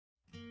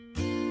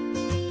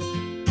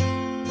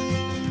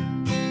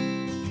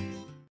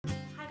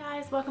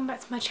welcome back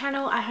to my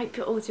channel. I hope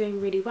you're all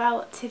doing really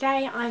well.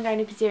 Today I'm going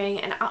to be doing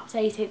an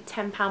updated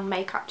 £10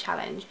 makeup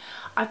challenge.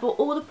 I bought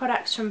all the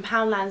products from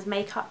Poundland's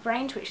makeup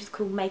range, which is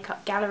called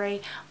Makeup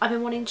Gallery. I've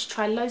been wanting to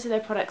try loads of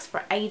their products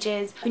for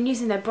ages. I've been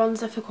using their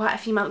bronzer for quite a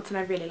few months and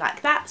I really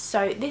like that.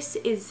 So this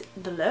is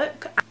the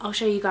look. I'll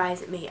show you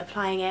guys me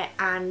applying it,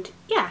 and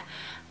yeah.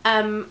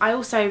 I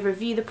also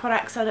review the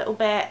products a little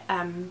bit,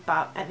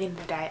 but at the end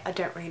of the day I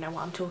don't really know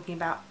what I'm talking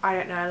about. I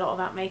don't know a lot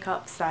about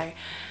makeup, so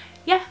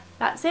yeah,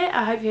 that's it.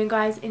 I hope you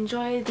guys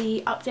enjoy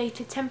the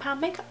updated £10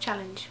 makeup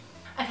challenge.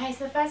 Okay,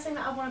 so the first thing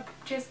that I want to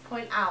just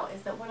point out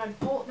is that when I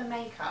bought the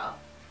makeup,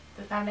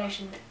 the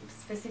foundation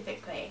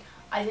specifically,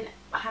 I didn't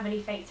have any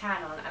fake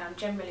tan on, and I'm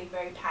generally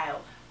very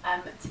pale.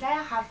 Today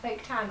I have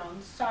fake tan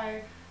on, so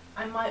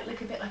I might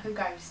look a bit like a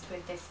ghost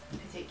with this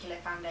particular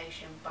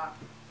foundation, but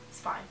it's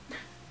fine.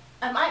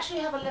 I actually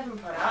have 11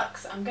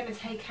 products. I'm going to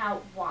take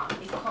out one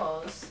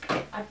because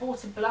I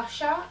bought a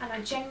blusher and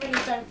I generally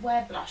don't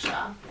wear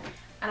blusher,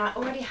 and I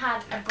already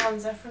had a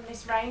bronzer from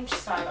this range,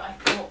 so I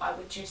thought I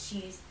would just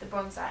use the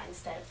bronzer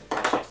instead of the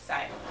blusher. So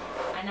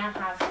I now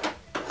have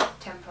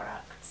 10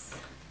 products.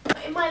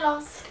 In my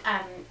last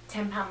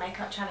 £10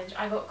 makeup challenge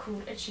I got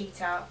called a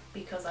cheater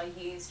because I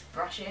used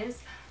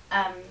brushes.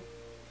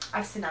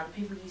 I've seen other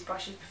people use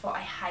brushes before.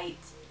 I hate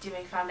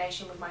doing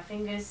foundation with my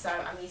fingers, so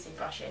I'm using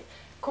brushes.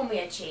 Call me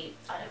a cheat,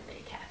 I don't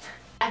really care.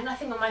 I have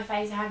nothing on my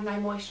face, I have no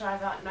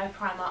moisturiser, no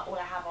primer, all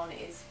I have on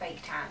is fake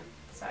tan,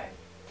 so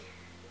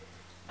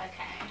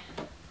okay.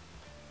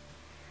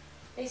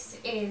 This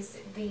is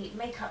the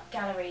Makeup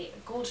Gallery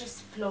Gorgeous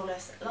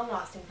Flawless Long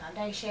Lasting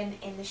Foundation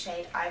in the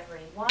shade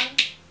Ivory 1.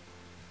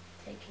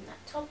 Taking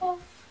that top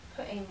off,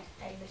 putting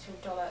a little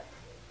dollop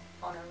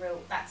on a real,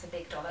 that's a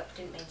big dollop,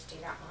 didn't mean to do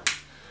that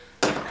much.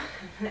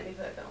 Let me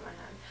put a bit on my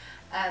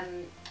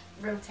hand.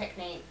 Real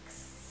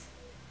Techniques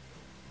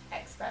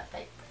Expert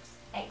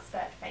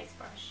Face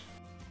Brush.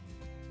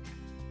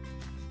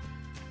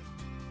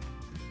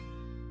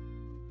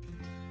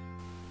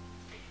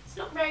 It's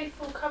not very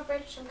full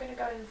coverage, so I'm going to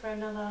go in for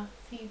another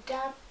few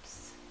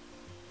dabs.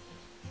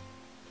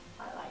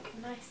 I like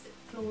a nice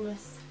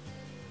flawless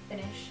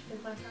finish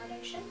with my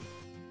foundation.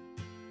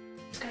 I'm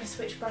just going to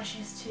switch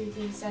brushes to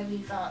the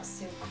Zoeva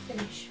Silk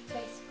Finish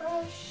Face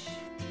Brush.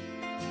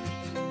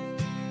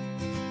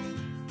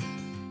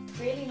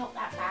 Really not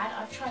that bad.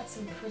 I've tried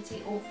some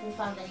pretty awful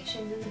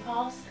foundations in the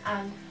past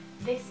and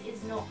this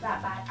is not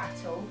that bad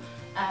at all.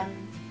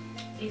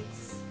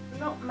 It's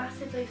not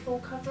massively full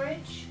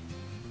coverage.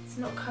 It's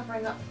not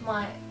covering up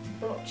my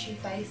blotchy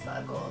face that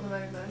I've got at the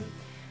moment,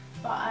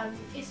 but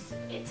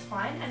it's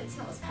fine, and it's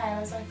not as pale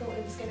as I thought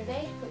it was going to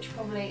be, which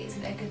probably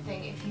isn't a good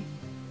thing if you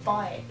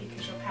buy it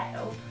because you're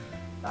pale,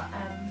 but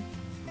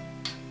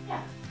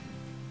yeah,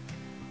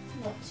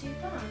 not too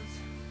bad.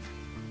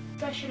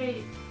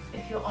 Especially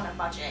if you're on a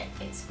budget,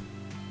 it's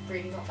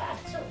really not bad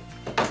at all.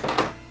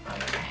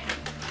 Okay.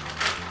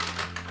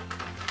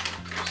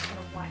 I'm just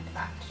going to wipe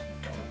that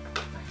dollop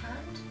off my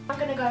hand. I'm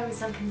going to go with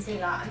some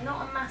concealer. I'm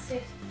not a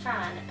massive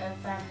fan of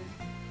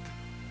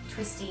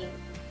twisty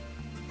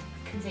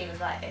concealers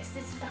like this.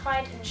 This is the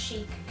Hide and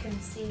Chic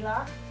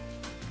concealer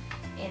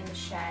in the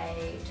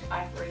shade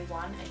Ivory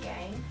 1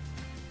 again.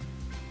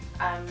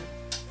 I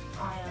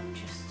am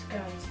just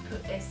going to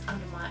put this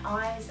under my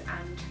eyes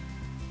and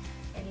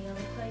any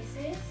other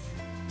places.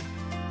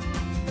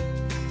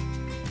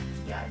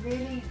 Yeah,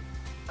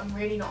 I'm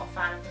really not a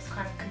fan of this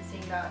kind of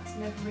concealer. It's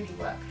never really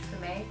worked for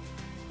me,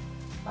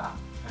 but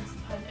I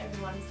suppose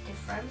everyone is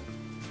different.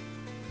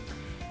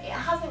 It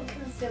hasn't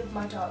concealed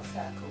my dark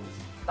circles,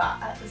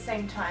 but at the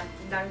same time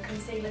no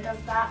concealer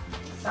does that,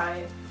 so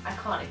I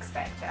can't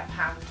expect a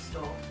pound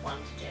store one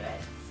to do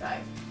it, so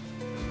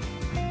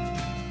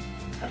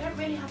I don't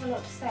really have a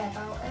lot to say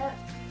about it.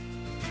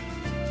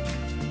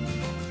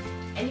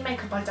 Any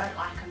makeup I don't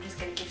like I'm just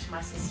going to give to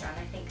my sister, and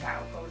I think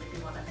that will probably be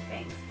one of the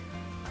things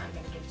I'm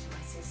going to give to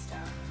my sister.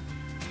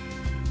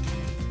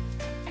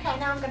 Okay,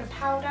 now I'm going to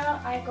powder.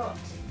 I got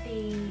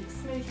the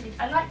Smoothly,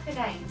 I like the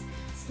names,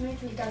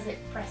 Smoothly Does It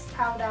Pressed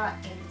Powder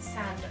in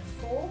Sand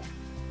 4.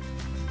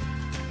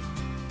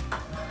 I'm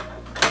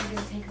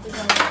going to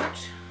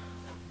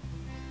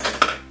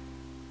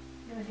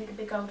take a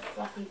big old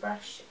fluffy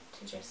brush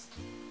to just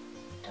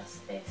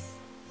dust this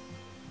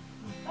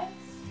on my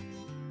face.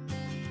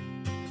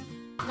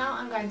 Now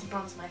I'm going to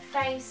bronze my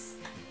face.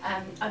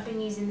 I've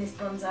been using this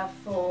bronzer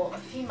for a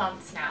few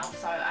months now,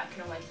 so I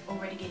can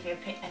already give you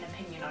an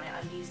opinion on it.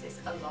 I use this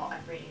a lot, I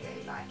really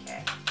like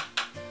it.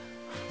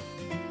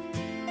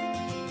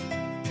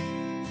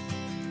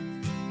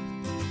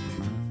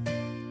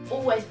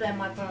 Always blend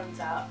my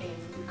bronzer in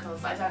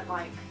because I don't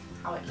like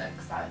how it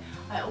looks, so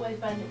I always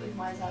blend it with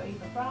my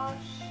Zoeva brush.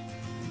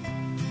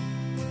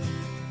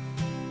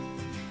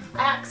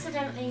 I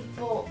accidentally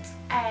bought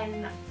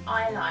an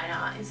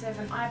eyeliner instead of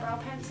an eyebrow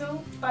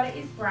pencil, but it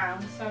is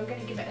brown, so I'm going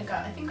to give it a go.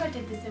 I think I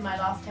did this in my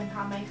last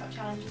 £10 makeup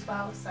challenge as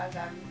well, so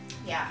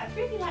yeah, I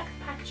really like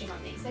the packaging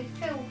on these. They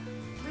feel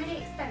really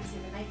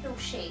expensive and they feel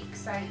chic.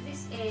 So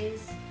this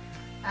is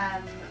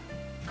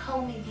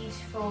Call Me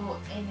Beautiful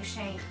in the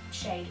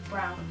shade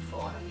Brown and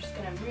Fawn. I'm just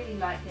going to really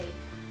lightly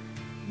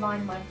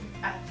line my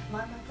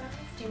brows.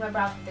 Do my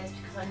brows with this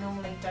because I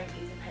normally don't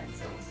use a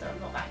pencil, so I'm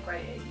not that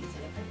great at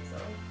using a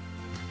pencil.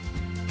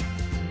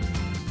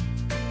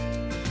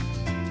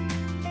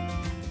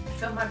 I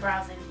fill my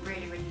brows in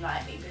really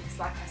lightly because,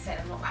 like I said,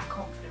 I'm not that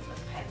confident with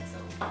a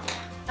pencil.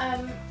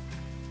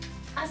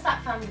 As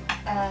that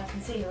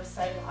concealer was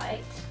so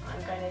light,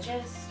 I'm going to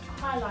just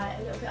highlight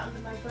a little bit under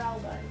my brow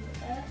bone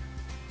with it.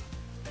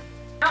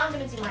 Now I'm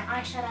going to do my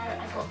eyeshadow.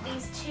 I've got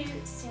these two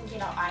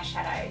singular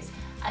eyeshadows.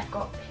 I've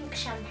got Pink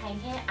Champagne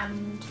here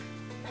and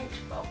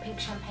Pink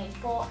Champagne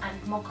 4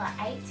 and Mocha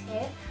 8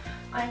 here.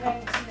 I'm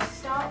going to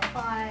start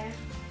by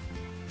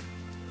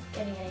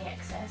getting any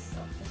excess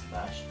off this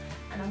brush,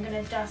 and I'm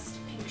going to dust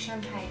Pink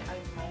Champagne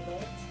over my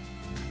lid.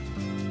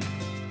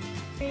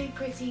 Really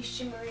pretty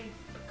shimmery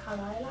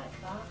colour, I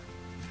like that.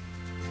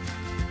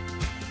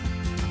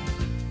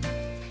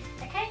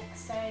 Okay,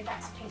 so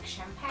that's Pink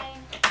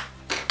Champagne.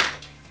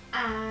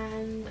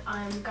 And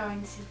I'm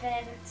going to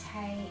then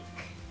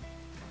take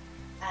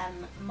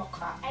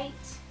Mocha 8.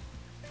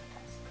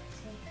 That's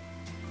pretty.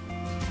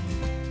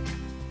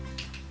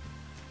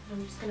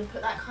 I'm just going to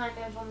put that kind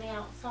of on the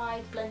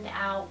outside, blend it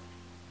out.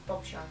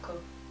 Bob's your uncle.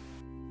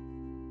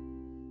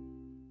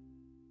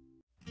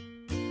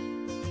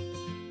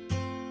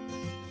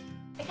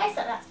 Okay,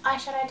 so that's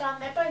eyeshadow done.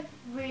 They're both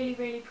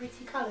really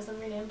pretty colours. I'm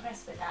really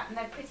impressed with that, and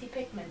they're pretty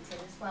pigmented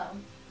as well.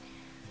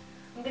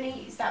 I'm going to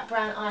use that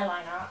brown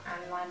eyeliner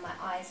and line my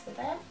eyes with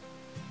it.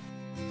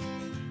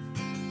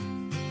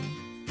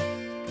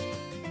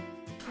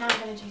 Now I'm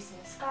going to do some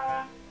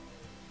mascara.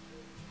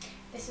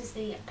 This is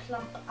the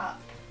Plump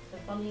Up the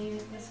Volume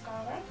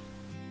mascara.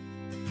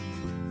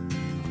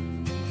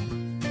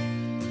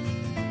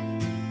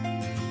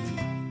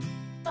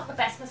 Not the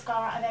best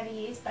mascara I've ever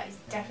used, but it's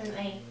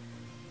definitely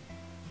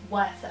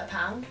worth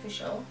 £1 for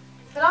sure.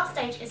 The last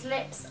stage is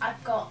lips.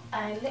 I've got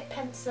a lip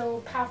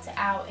pencil, Pout It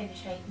Out in the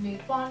shade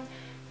Nude 1,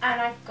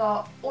 and I've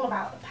got All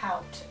About the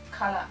Pout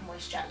Colour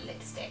Moisture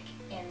lipstick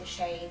in the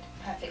shade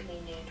Perfectly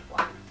Nude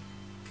 1.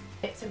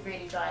 Lips are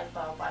really dry as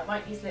well, but I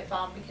won't use lip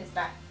balm because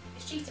that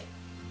is cheating.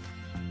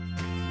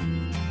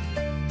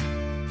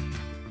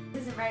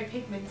 This isn't very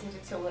pigmented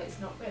at all, it's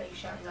not really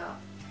showing up.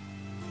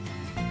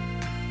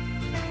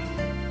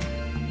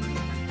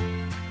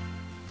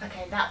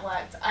 Okay, that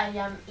worked. I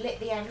lit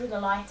the end with a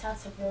lighter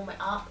to warm it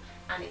up,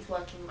 and it's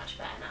working much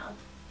better now.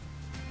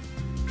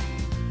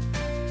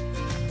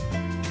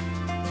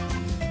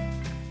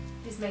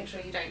 Just make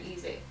sure you don't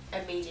use it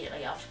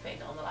immediately after putting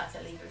it on the lighter,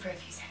 leave it for a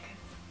few seconds.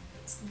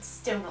 It's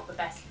still not the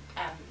best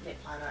lip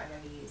liner I've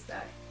ever used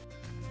though.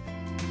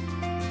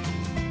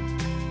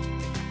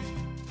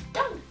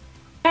 Done!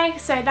 Okay,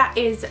 so that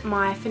is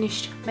my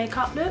finished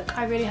makeup look.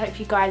 I really hope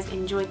you guys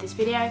enjoyed this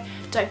video.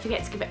 Don't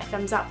forget to give it a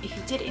thumbs up if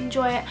you did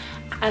enjoy it,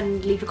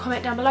 and leave a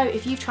comment down below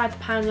if you've tried the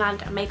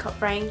Poundland makeup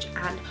range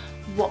and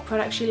what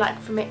products you like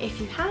from it if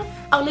you have.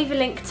 I'll leave a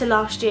link to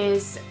last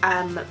year's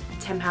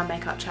 £10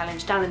 makeup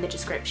challenge down in the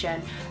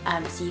description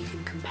so you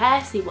can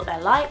compare, see what they're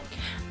like.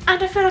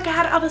 And I feel like I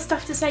had other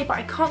stuff to say, but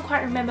I can't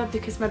quite remember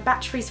because my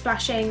battery's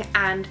flashing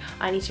and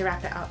I need to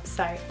wrap it up.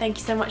 So thank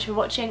you so much for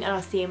watching, and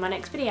I'll see you in my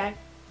next video.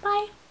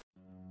 Bye!